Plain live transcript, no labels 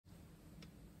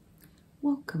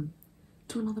Welcome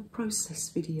to another process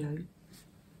video.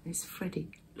 There's Freddie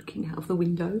looking out of the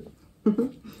window.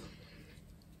 I'm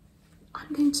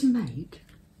going to make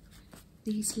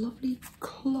these lovely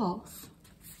cloth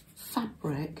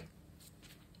fabric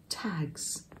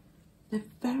tags. They're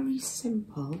very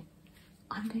simple.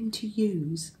 I'm going to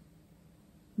use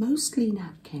mostly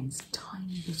napkins,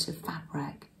 tiny bit of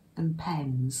fabric and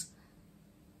pens,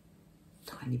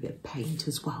 tiny bit of paint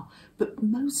as well, but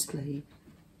mostly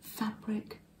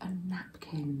fabric and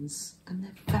napkins, and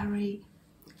they're very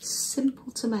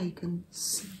simple to make and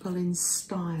simple in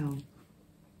style.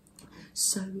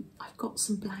 So I've got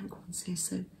some blank ones here,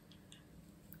 so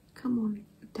come on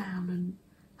down and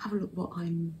have a look what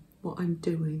I'm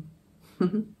doing.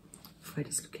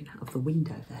 Freddie's looking out of the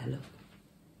window there,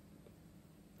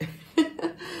 look.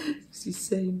 She's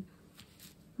saying,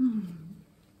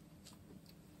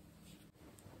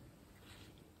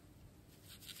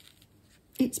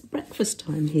 It's breakfast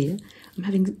time here. I'm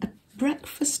having a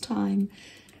breakfast time,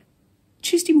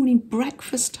 Tuesday morning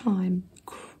breakfast time,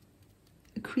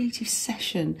 a creative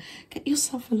session. Get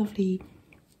yourself a lovely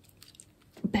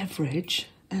beverage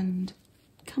and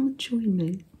come and join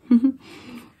me.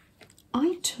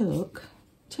 I took,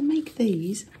 to make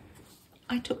these,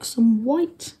 I took some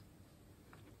white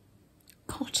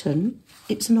cotton,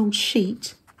 it's an old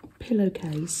sheet,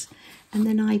 pillowcase, and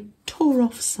then I tore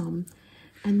off some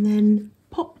and then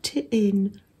popped it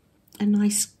in a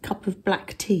nice cup of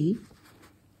black tea,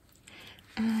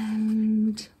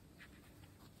 and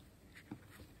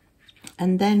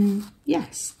then,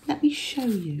 yes, let me show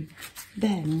you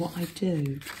then what I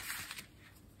do.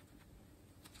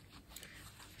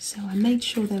 So I made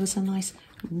sure there was a nice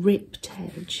ripped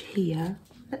edge here.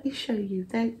 Let me show you.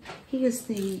 Here's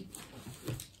the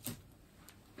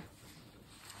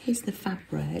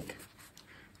fabric,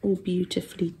 all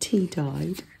beautifully tea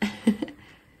dyed.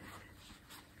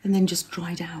 And then just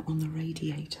dried out on the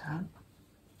radiator.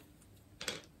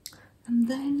 And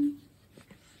then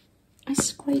I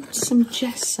scraped some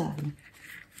gesso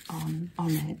on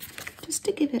it, just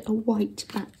to give it a white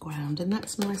background, and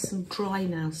that's nice and dry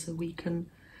now, so we can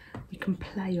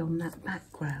play on that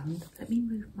background. Let me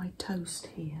move my toast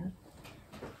here.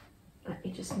 Let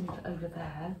me just move it over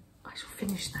there. I shall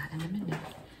finish that in a minute.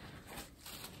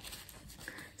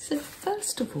 So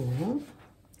first of all,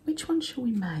 which one shall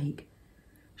we make?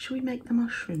 Shall we make the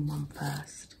mushroom one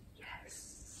first?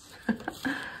 Yes.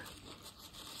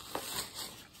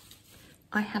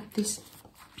 I have this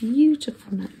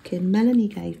beautiful napkin. Melanie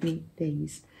gave me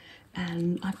these,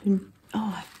 and I've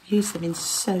used them in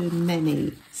so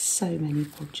many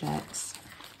projects.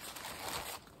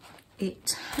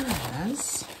 It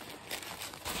has,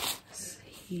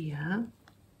 here,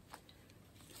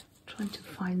 trying to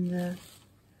find the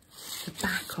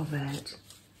back of it.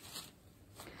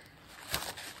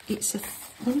 It's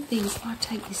one of these, I'll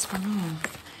take this one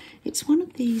off. It's one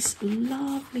of these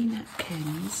lovely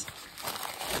napkins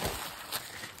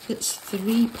that's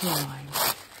 3-ply.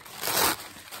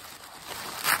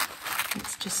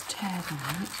 Let's just tear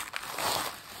that.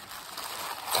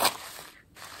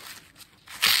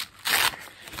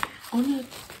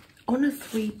 On a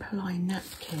 3-ply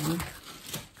napkin,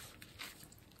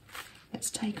 let's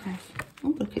take off. Oh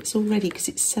look, it's already, because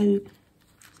it's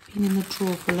been in the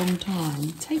drawer for a long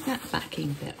time. Take that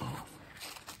backing bit off.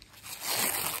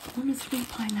 On a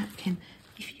 3-ply napkin,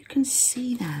 if you can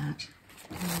see that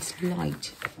in this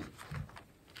light,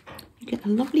 you get a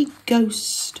lovely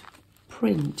ghost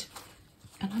print.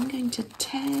 And I'm going to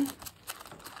tear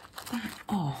that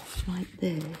off like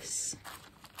this.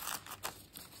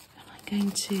 And I'm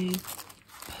going to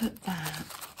put that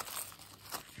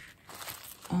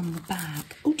on the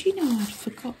back. Oh, do you know I'd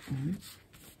forgotten?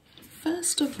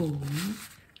 First of all,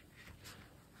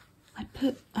 I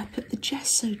put the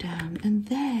gesso down, and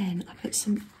then I put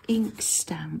some ink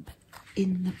stamp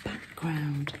in the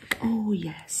background. Oh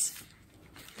yes.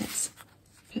 Let's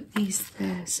put these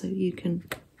there so you can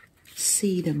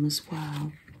see them as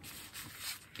well.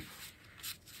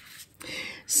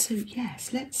 So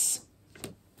yes,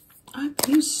 I've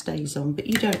used StazOn, but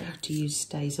you don't have to use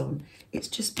StazOn. It's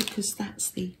just because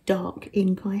that's the dark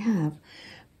ink I have.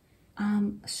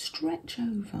 Stretch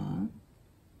over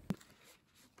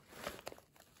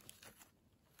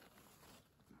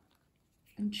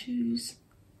and choose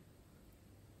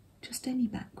just any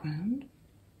background.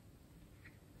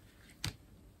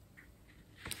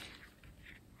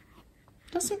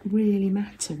 Doesn't really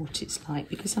matter what it's like,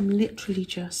 because I'm literally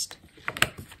just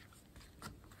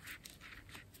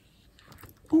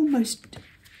almost,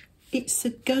 it's a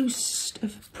ghost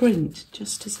of a print,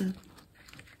 just as a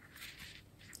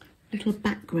little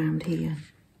background here.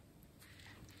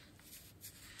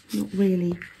 not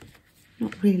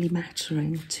really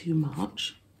mattering too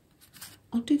much.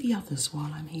 I'll do the others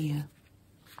while I'm here,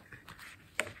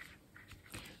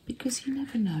 because you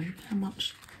never know how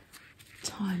much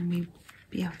time we will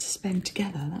be able to spend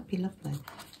together. That'd be lovely.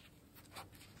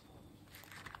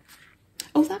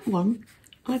 Oh, that one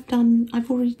I've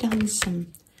already done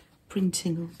some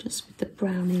printing just with the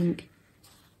brown ink.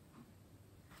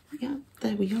 Yeah,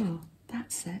 there we are.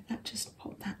 That's it. That just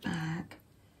pop that back.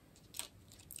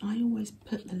 I always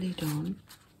put the lid on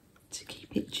to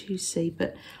keep it juicy,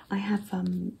 but I have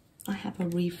a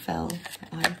refill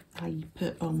that I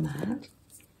put on that.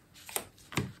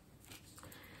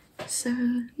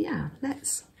 So yeah,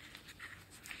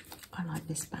 I like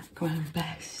this background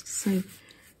best. So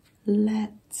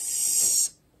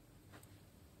let's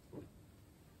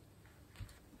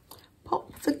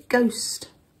pop the ghost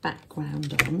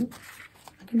background on.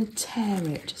 I'm going to tear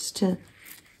it just so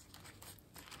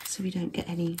we don't get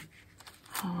any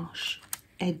harsh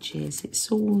edges.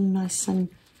 It's all nice and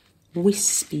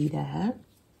wispy there.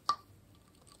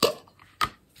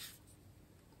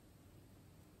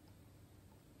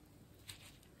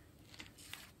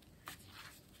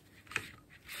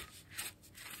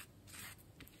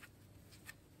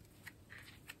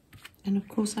 And of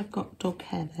course I've got dog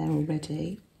hair there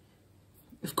already.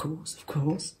 Of course.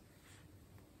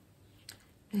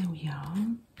 There we are.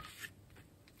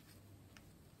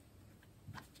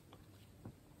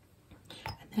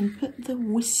 And then put the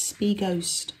wispy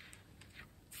ghost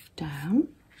down.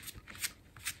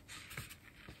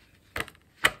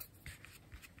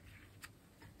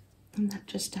 And that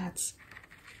just adds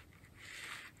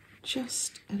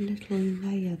just a little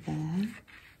layer there.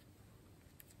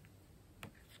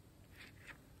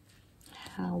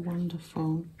 How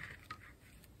wonderful.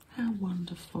 How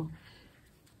wonderful.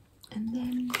 And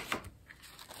then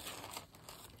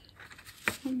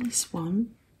on this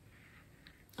one,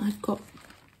 I've got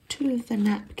 2 of the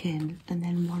napkin and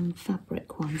then 1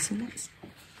 fabric one. So let's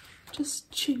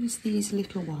just choose these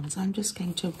little ones. I'm just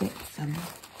going to rip them.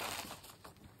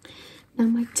 Now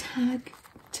my tag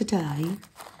today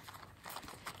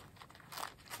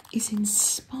is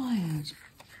inspired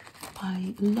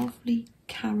by lovely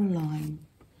Caroline.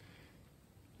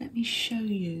 Let me show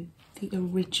you the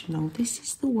original. This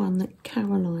is the one that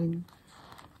Caroline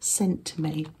sent to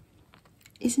me.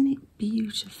 Isn't it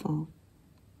beautiful?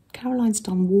 Caroline's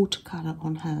done watercolour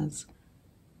on hers.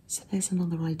 So there's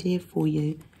another idea for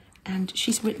you. And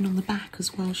she's written on the back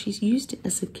as well. She's used it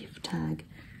as a gift tag.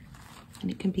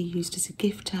 And it can be used as a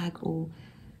gift tag or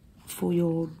for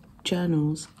your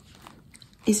journals.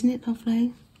 Isn't it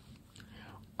lovely?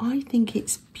 I think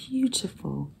it's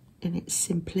beautiful in its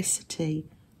simplicity.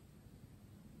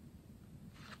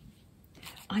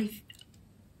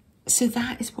 So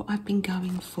that is what I've been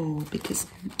going for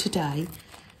today,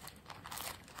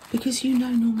 because you know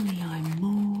normally I'm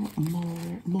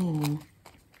more.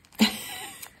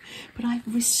 But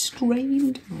I've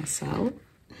restrained myself.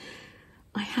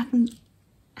 I haven't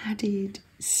added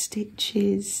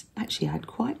stitches. Actually, I'd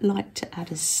quite like to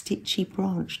add a stitchy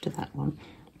branch to that one.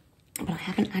 But I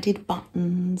haven't added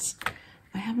buttons.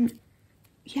 I've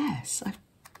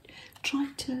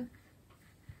tried to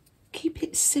keep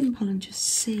it simple and just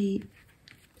see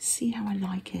how I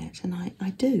like it. And I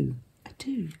do.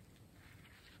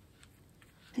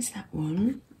 There's that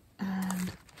one.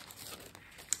 And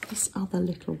this other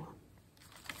little one.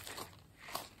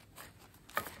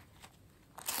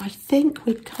 I think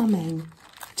we're coming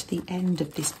to the end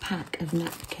of this pack of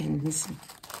napkins.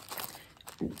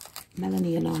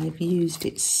 Melanie and I have used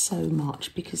it so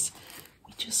much because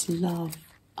we just love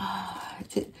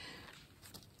the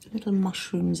little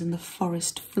mushrooms and the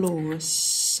forest floor are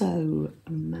so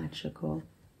magical.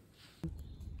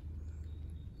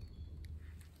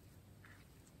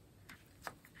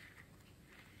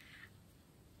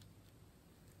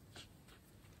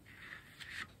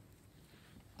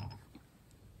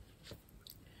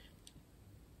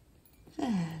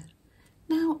 There.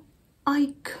 Now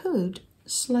I could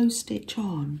slow stitch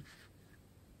on,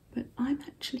 but I'm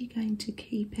actually going to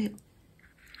keep it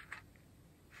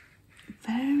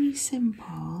very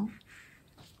simple.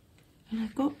 And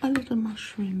I've got a little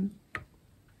mushroom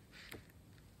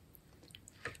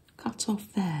cut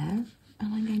off there,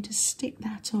 and I'm going to stick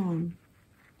that on.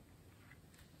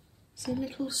 So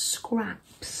little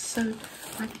scraps. So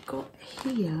I've got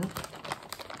here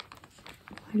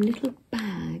my little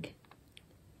bag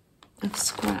of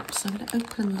scraps. I'm going to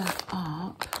open that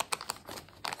up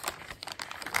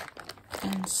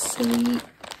and see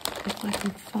if I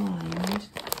can find,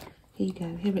 here you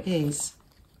go, here it is.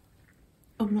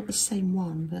 Oh, not the same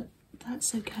one, but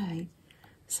that's okay.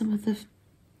 Some of the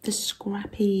the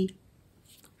scrappy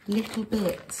little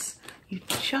bits. You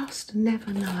just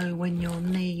never know when you'll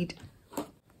need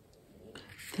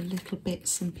the little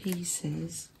bits and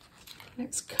pieces.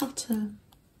 Let's cut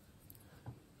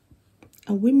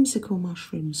a whimsical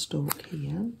mushroom stalk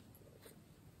here.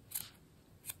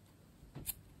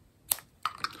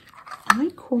 I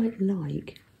quite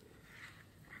like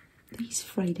these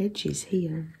frayed edges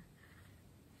here.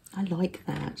 I like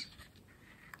that.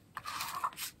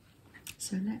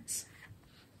 So let's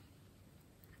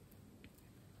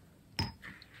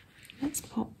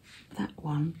pop that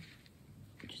one,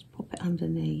 just pop it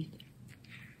underneath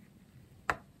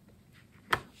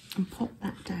and pop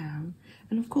that down.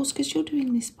 And of course, because you're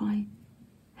doing this by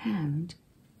hand,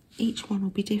 each one will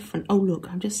be different. Oh look,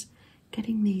 I'm just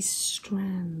getting these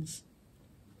strands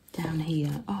down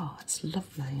here. Oh, it's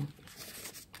lovely.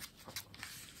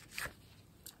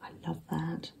 I love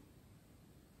that.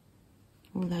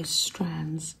 All those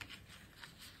strands.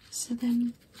 So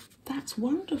then that's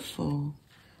wonderful.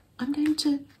 I'm going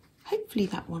to, hopefully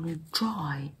that one will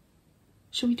dry.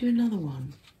 Shall we do another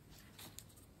one?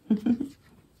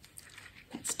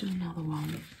 Let's do another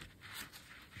one.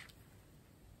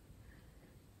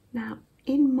 Now,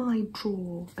 in my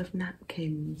drawer of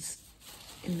napkins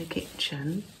in the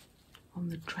kitchen, on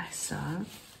the dresser,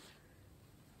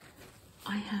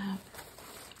 I have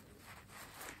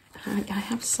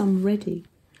some ready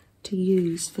to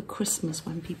use for Christmas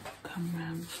when people come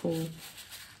round for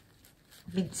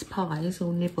mince pies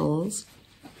or nibbles.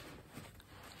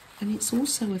 And it's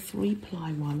also a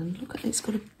 3-ply one, and look at it, it's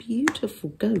got a beautiful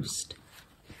ghost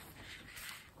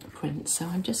print. So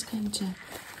I'm just going to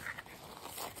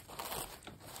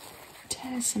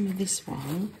tear some of this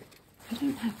one. I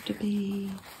don't have to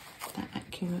be that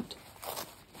accurate.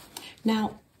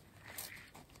 Now,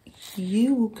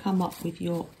 you will come up with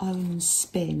your own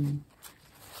spin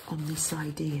on this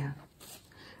idea.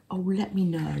 Oh, let me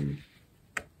know.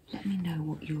 Let me know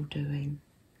what you're doing.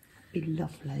 It'd be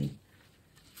lovely.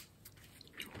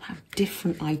 You'll have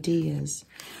different ideas.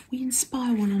 We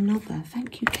inspire one another.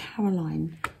 Thank you,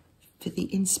 Caroline, for the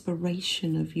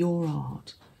inspiration of your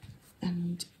art.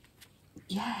 And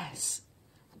yes,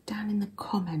 down in the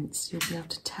comments, you'll be able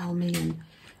to tell me and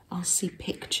I'll see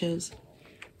pictures.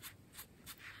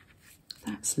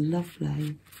 That's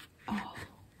lovely. Oh,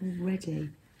 already.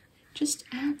 Just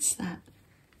adds that.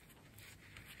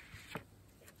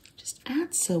 Just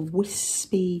adds a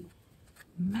wispy,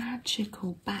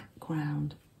 magical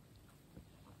background.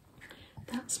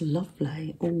 That's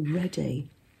lovely already.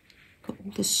 Got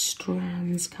all the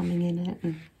strands coming in it.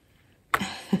 And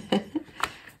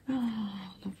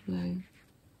oh, lovely.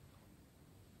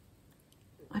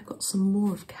 I've got some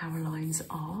more of Caroline's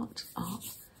art up.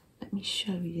 Let me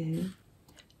show you.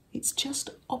 It's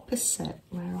just opposite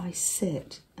where I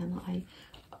sit, and I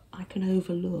can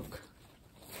overlook.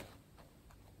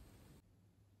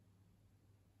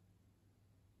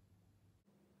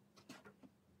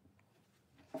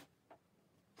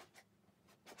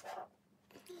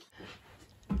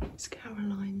 It's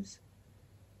Caroline's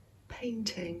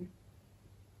painting.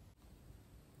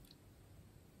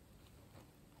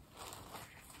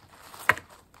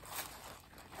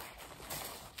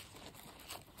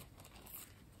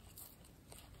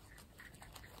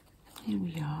 Here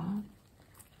we are.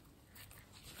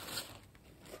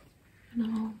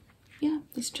 No, yeah,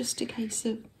 it's just a case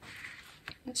of,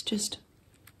 let's just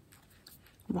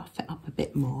rough it up a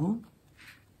bit more.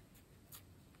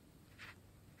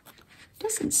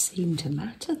 Doesn't seem to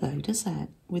matter though, does it,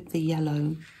 with the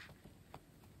yellow?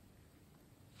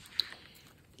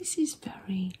 This is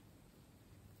very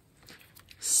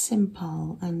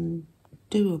simple and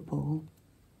doable,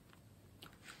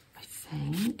 I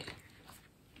think.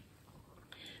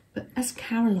 But as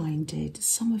Caroline did,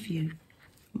 some of you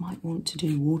might want to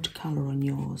do watercolour on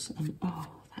yours, and oh,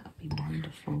 that would be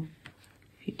wonderful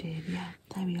if you did. Yeah,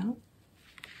 there we are.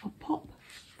 I'll pop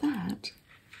that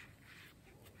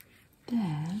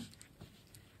there,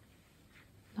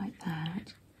 like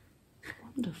that.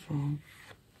 Wonderful.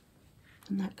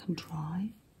 And that can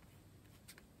dry.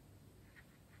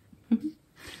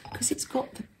 Because it's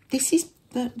got the, this is,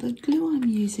 the glue I'm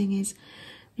using is,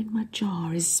 in my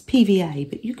jar is PVA,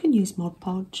 but you can use Mod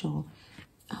Podge or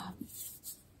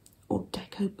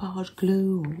decoupage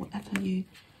glue or whatever you,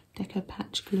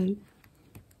 decopatch glue.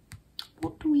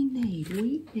 What do we need?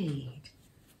 We need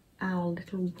our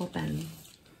little robin.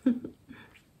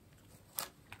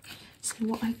 So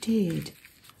what I did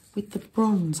with the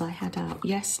bronze I had out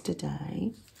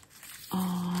yesterday,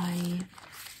 I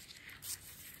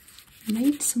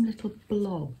made some little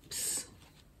blobs,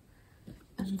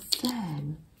 and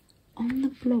then on the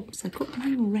blobs, I've got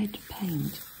my red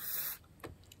paint.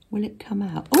 Will it come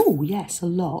out? Oh, yes, a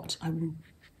lot. I will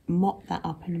mop that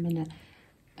up in a minute.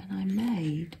 And I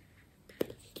made,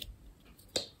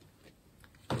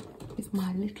 with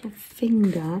my little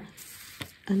finger,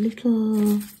 a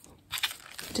little,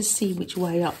 to see which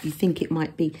way up you think it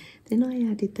might be. Then I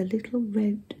added the little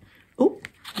red, oh,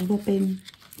 robin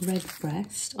red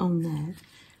breast on there.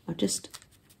 I'll just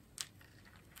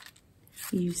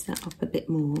use that up a bit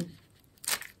more.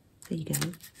 There you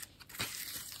go.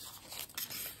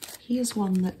 Here's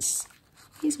one that's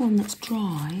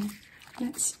dry.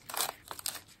 Let's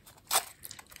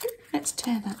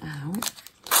tear that out.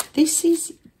 This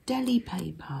is deli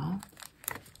paper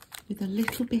with a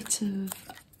little bit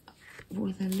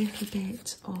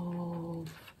of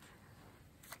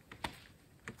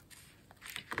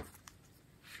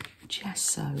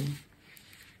gesso.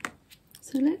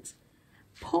 So let's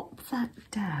pop that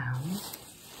down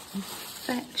and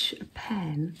fetch a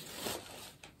pen.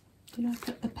 Did I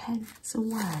put the pens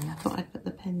away? I thought I'd put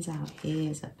the pens out.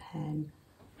 Here's a pen.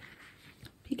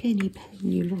 Pick any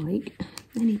pen you like,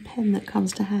 any pen that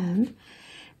comes to hand,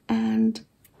 and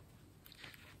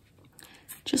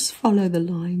just follow the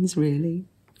lines really,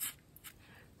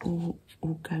 or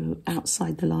go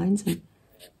outside the lines and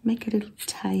make a little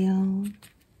tail.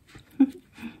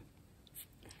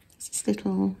 This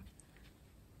little,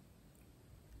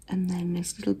 and then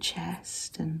this little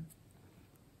chest, and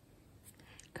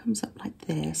comes up like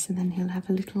this, and then he'll have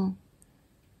a little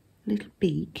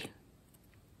beak.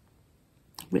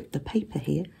 Rip the paper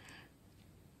here.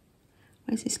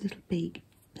 Where's this little beak?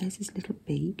 There's his little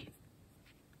beak.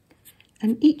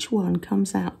 And each one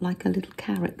comes out like a little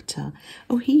character.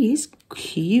 Oh, he is a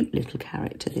cute little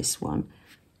character, this one.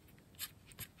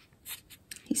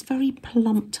 He's very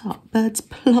plumped up. Birds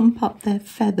plump up their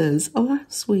feathers. Oh, how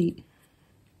sweet.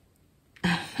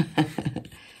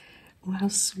 Oh, how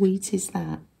sweet is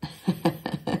that?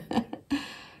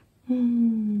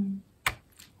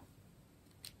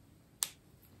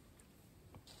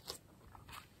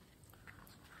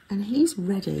 And he's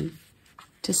ready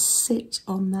to sit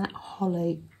on that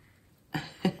holly.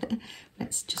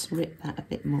 Let's just rip that a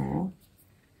bit more.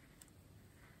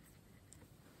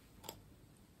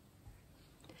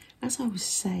 As I was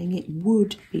saying, it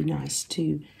would be nice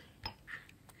to,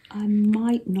 I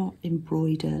might not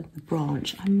embroider the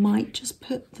branch. I might just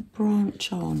put the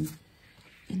branch on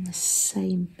in the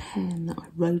same pen that I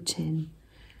wrote in.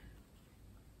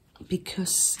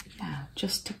 Because, yeah,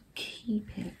 just to keep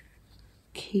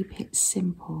it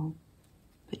simple,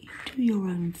 but you do your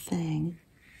own thing.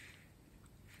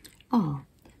 Ah,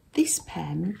 this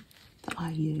pen that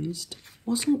I used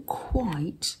wasn't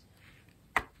quite,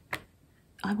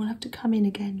 I will have to come in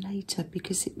again later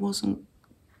because it was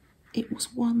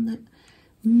one that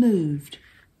moved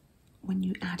when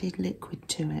you added liquid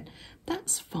to it.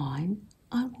 That's fine.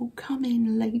 I will come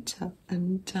in later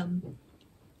and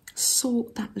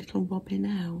sort that little robin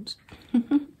out.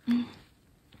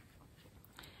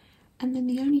 And then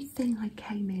the only thing I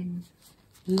came in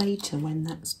later when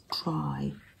that's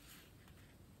dry,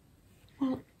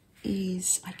 well,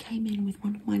 is I came in with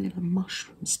one of my little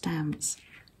mushroom stamps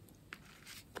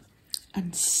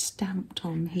and stamped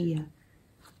on here.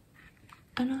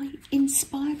 And I,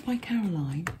 inspired by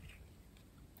Caroline,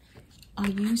 I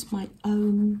used my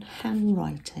own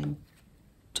handwriting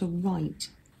to write.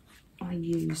 I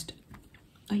used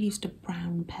a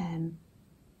brown pen.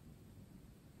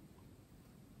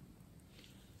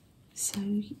 So,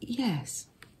 yes.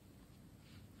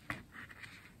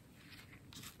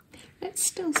 Let's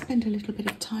still spend a little bit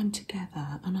of time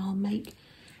together, and I'll make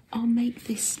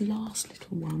this last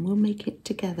little one. We'll make it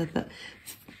together, but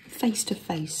face to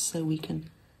face, so we can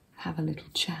have a little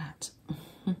chat.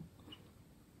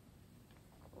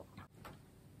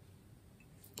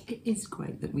 It is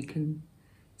great that we can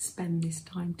spend this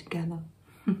time together.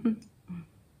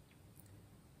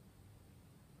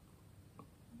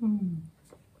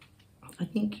 I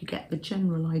think you get the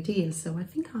general idea, so I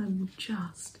think I will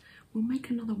we'll make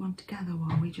another one together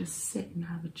while we just sit and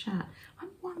have a chat.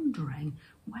 I'm wondering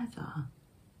whether,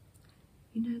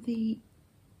 you know,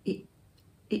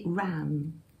 it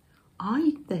ran.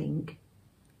 I think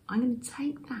I'm going to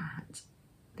take that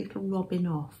little robin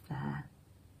off there,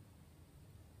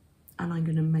 and I'm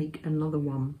going to make another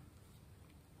one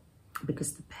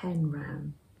because the pen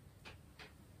ran.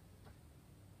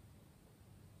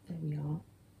 There we are.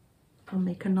 I'll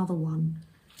make another one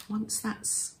once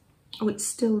that's, oh, it's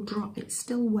still dry, it's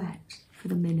still wet for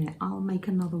the minute. I'll make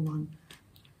another one.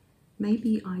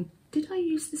 Maybe did I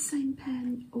use the same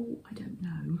pen? Oh, I don't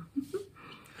know.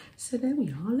 So there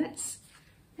we are. Let's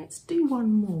do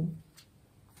one more.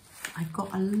 I've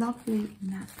got a lovely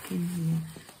napkin here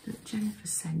that Jennifer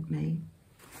sent me.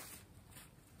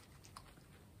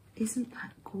 Isn't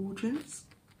that gorgeous?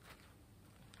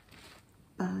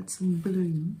 Birds and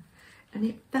bloom.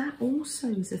 And that also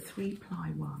is a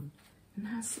 3-ply one and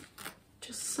has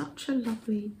just such a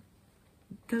lovely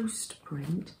ghost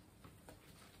print.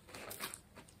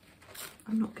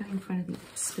 I'm not going for anything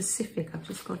specific, I've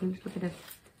just got a little bit of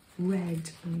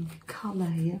red and colour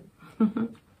here.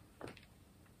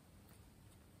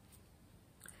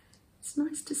 It's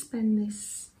nice to spend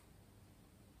this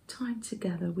time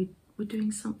together. We're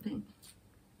doing something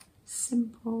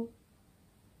simple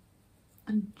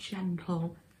and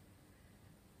gentle,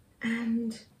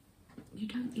 and you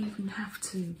don't even have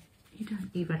to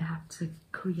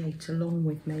create along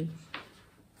with me.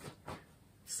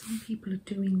 Some people are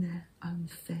doing their own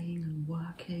thing and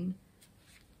working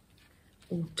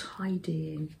or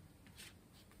tidying,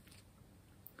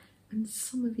 and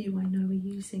some of you I know are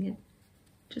using it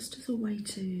just as a way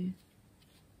to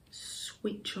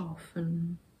switch off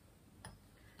and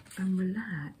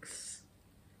relax.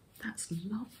 That's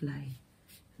lovely.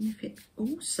 And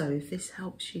if this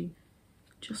helps you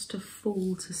just to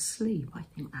fall to sleep, I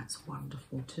think that's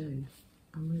wonderful too.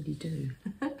 I really do.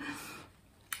 I'm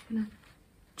gonna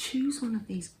choose one of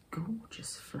these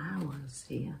gorgeous flowers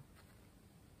here.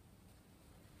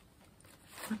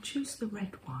 I'll choose the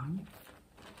red one.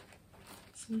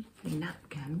 It's a lovely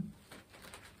napkin.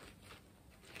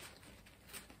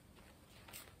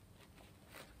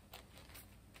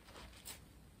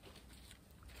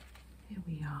 Here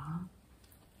we are.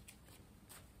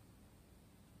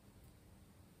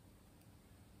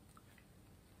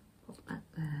 Pop that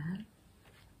there.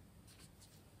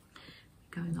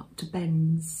 We're going up to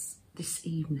Ben's this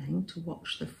evening to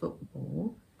watch the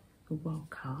football, the World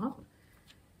Cup.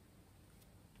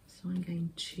 So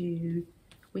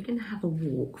we're going to have a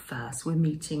walk first. We're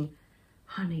meeting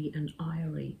Honey and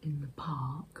Irie in the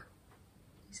park.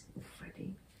 He's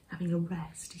already having a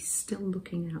rest. He's still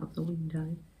looking out of the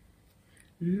window,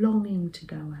 longing to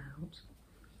go out.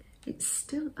 It's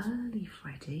still early,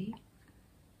 Freddie.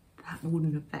 That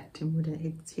wouldn't affect him, would it?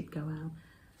 He'd go out.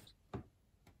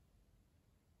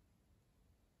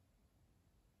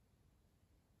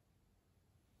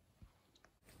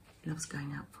 He loves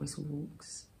going out for his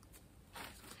walks,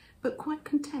 but quite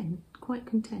content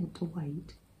to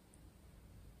wait.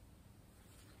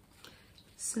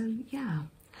 So yeah,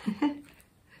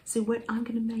 so I'm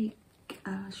going to make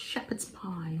shepherd's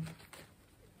pie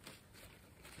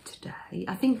today.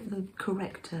 I think the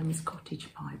correct term is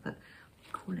cottage pie, but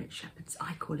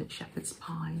I call it shepherd's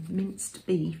pie. Minced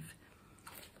beef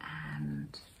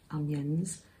and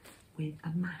onions with a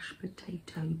mashed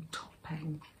potato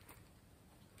topping.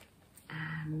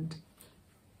 And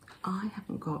I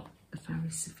haven't got a very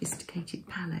sophisticated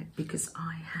palate because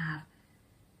I have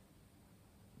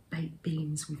baked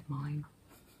beans with mine.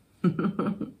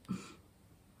 And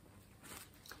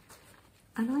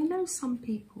I know some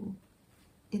people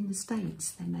in the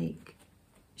States, they make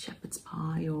shepherd's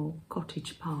pie or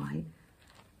cottage pie,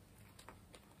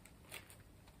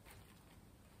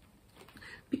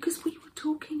 because we were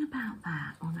talking about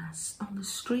that on the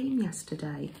stream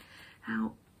yesterday,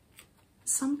 how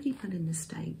some people in the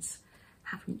States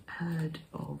haven't heard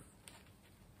of,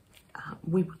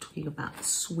 we were talking about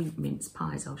sweet mince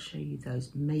pies. I'll show you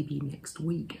those maybe next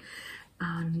week,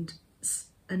 and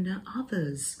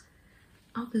others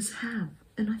have.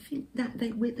 And I think that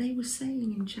they were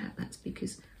saying in chat that's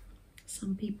because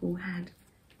some people had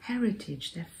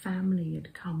heritage, their family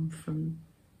had come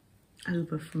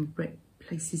over from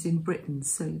places in Britain,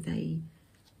 so they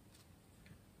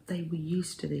were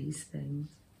used to these things.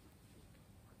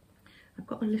 I've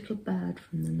got a little bird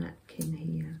from the napkin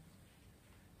here,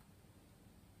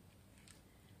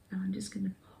 and I'm just going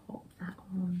to pop that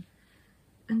on.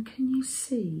 And can you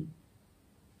see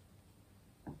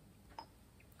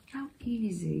how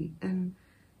easy and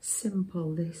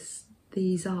simple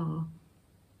these are?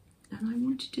 And I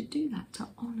wanted to do that to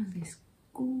honour this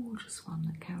gorgeous one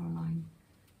that Caroline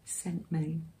sent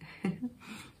me. I'm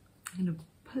going to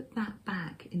put that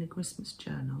back in a Christmas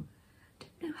journal. I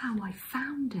don't know how I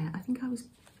found it. I think I was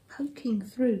poking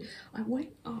through. I went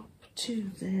up to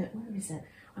the, where is it?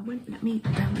 Let me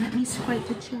scrape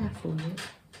the chair for you.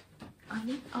 I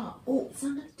went up, oh, it's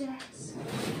on the desk.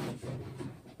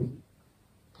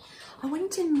 I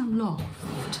went in the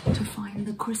loft to find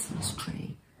the Christmas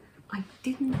tree. I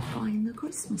didn't find the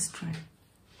Christmas tree.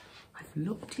 I've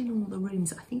looked in all the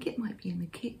rooms. I think it might be in the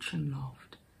kitchen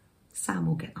loft. Sam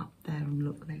will get up there and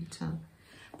look later.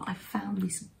 But I found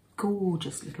this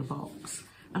gorgeous little box,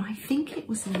 and I think it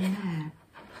was in there.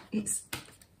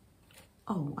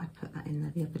 Oh, I put that in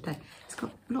there the other day. It's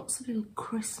got lots of little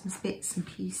Christmas bits and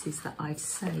pieces that I've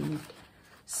saved.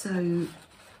 So,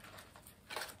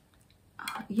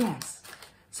 yes.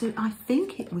 So I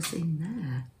think it was in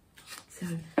there. So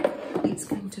it's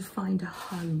going to find a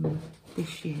home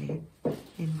this year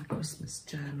in my Christmas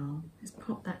journal. Let's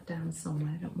pop that down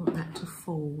somewhere. I don't want that to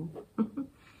fall.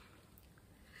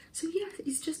 So yeah,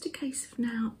 it's just a case of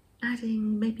now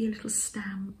adding maybe a little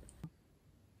stamp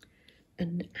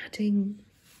and adding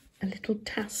a little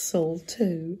tassel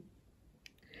too.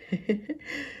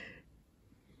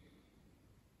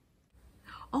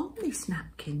 On this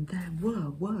napkin there were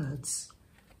words,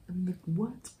 and the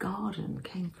words garden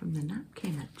came from the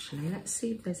napkin actually. Let's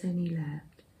see if there's any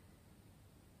left.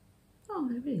 Oh,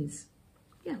 there is.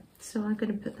 Yeah, so I'm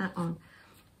going to put that on.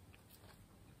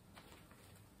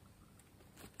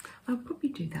 I'll probably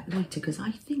do that later because I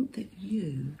think that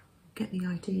you get the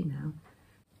idea now.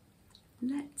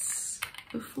 Let's,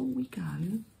 before we go,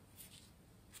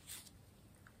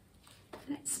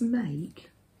 let's make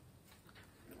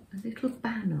a little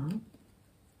banner.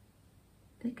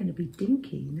 They're going to be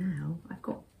dinky now. I've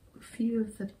got a few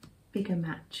of the bigger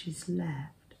matches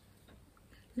left.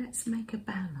 Let's make a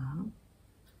banner.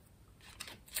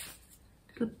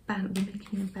 Little banner. We're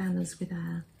making banners with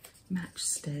our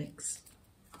matchsticks.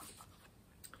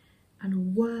 And a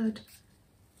word,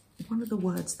 one of the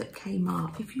words that came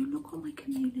up, if you look on my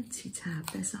community tab,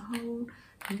 there's a whole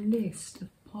list of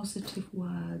positive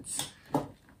words that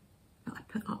I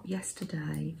put up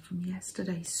yesterday from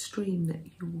yesterday's stream that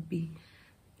you will be,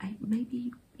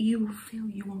 maybe you will feel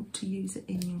you want to use it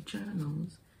in your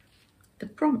journals. The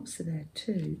prompts are there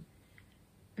too.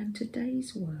 And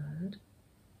today's word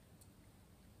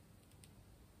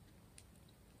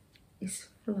is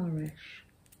flourish.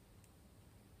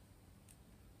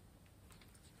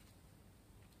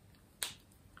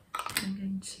 I'm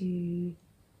going to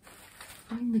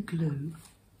find the glue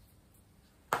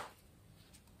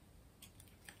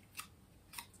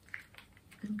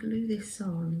and glue this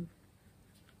on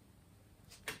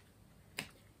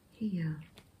here.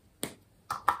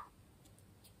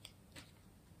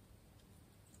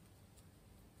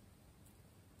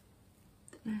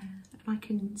 There, and I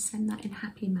can send that in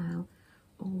Happy Mail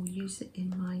or use it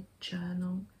in my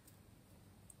journal.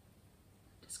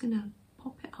 Just going to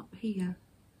pop it up here,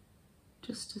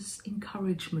 just as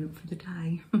encouragement for the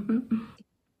day.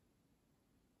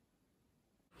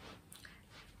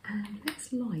 And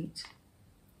let's light.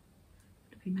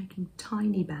 We'll be making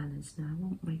tiny banners now,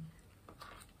 won't we?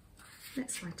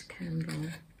 Let's light a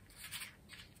candle.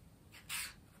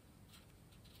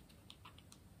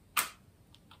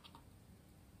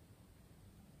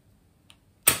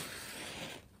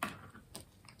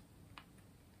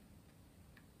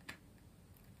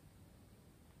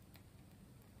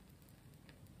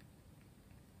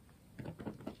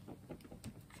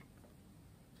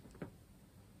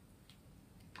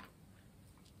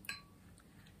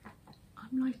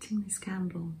 I'm lighting this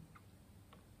candle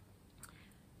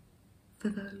for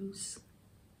those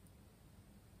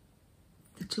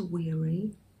that are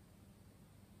weary,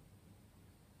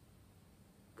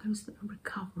 those that are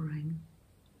recovering,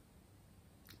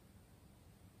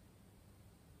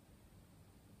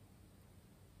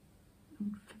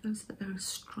 and for those that are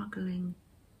struggling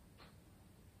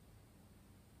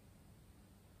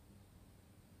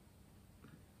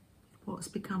with what has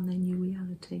become their new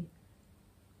reality.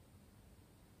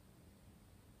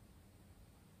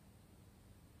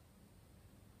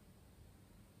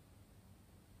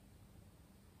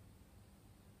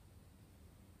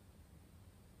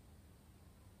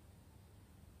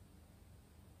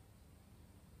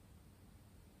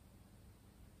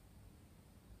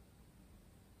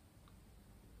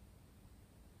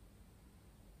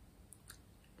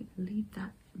 Leave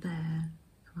that there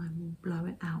and I will blow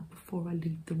it out before I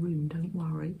leave the room, don't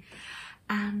worry.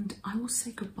 And I will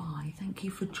say goodbye. Thank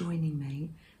you for joining me.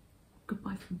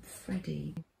 Goodbye from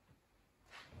Freddie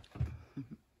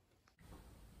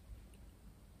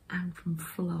and from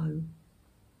Flo,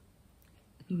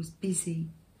 who was busy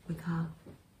with her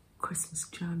Christmas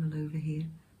journal over here.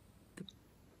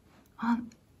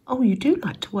 Oh, you do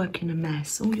like to work in a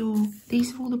mess.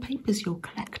 These are all the papers you're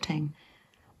collecting.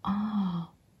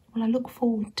 Ah. Well, I look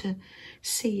forward to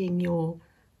seeing your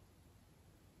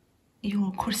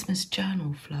Christmas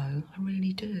journal, Flo. I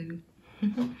really do.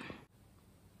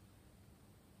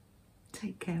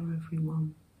 Take care,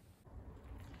 everyone.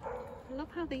 I love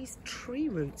how these tree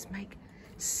roots make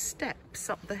steps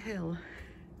up the hill.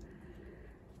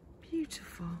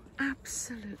 Beautiful,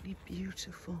 absolutely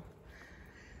beautiful.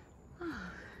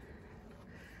 Oh.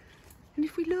 And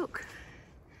if we look,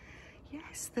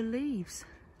 yes, the leaves.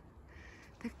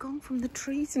 They've gone from the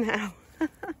trees now.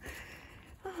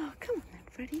 Oh, come on then,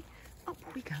 Freddie. Up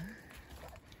we go.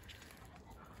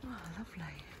 Oh, lovely.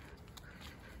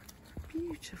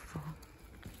 Beautiful.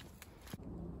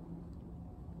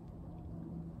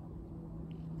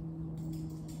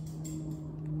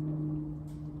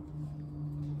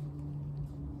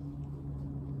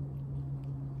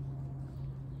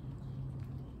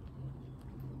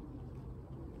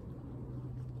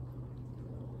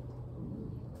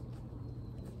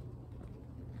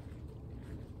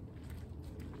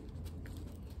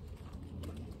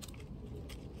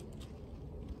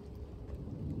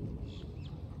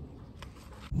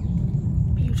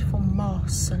 Beautiful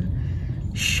moss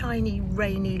and shiny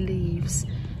rainy leaves.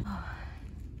 Oh.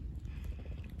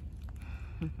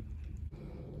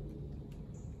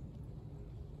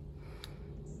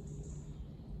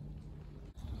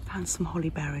 Found some holly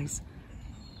berries.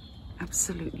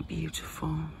 Absolutely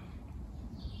beautiful.